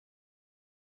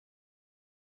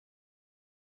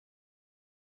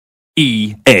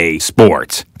EA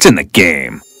Sports. It's in the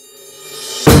game.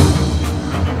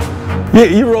 Yeah,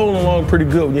 you're rolling along pretty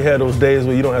good when you have those days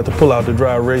where you don't have to pull out the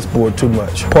dry erase board too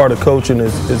much. Part of coaching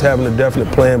is having a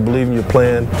definite plan, believing your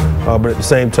plan, but at the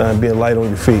same time being light on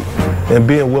your feet and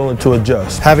being willing to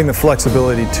adjust. Having the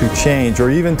flexibility to change or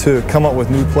even to come up with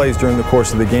new plays during the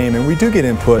course of the game. And we do get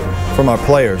input from our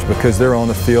players because they're on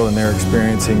the field and they're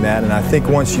experiencing that. And I think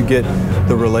once you get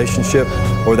the relationship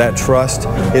or that trust,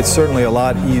 it's certainly a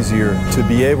lot easier to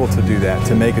be able to do that,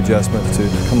 to make adjustments, to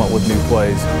come up with new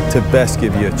plays, to best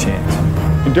give you a chance.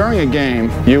 During a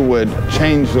game, you would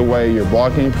change the way you're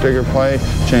blocking a particular play,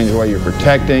 change the way you're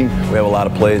protecting. We have a lot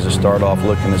of plays that start off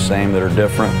looking the same that are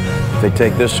different. If they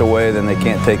take this away, then they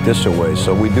can't take this away.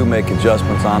 So we do make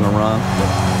adjustments on the run.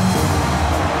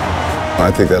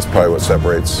 I think that's probably what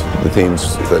separates the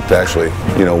teams that actually,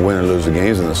 win or lose the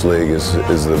games in this league is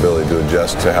the ability to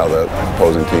adjust to how the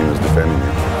opposing team is defending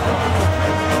you.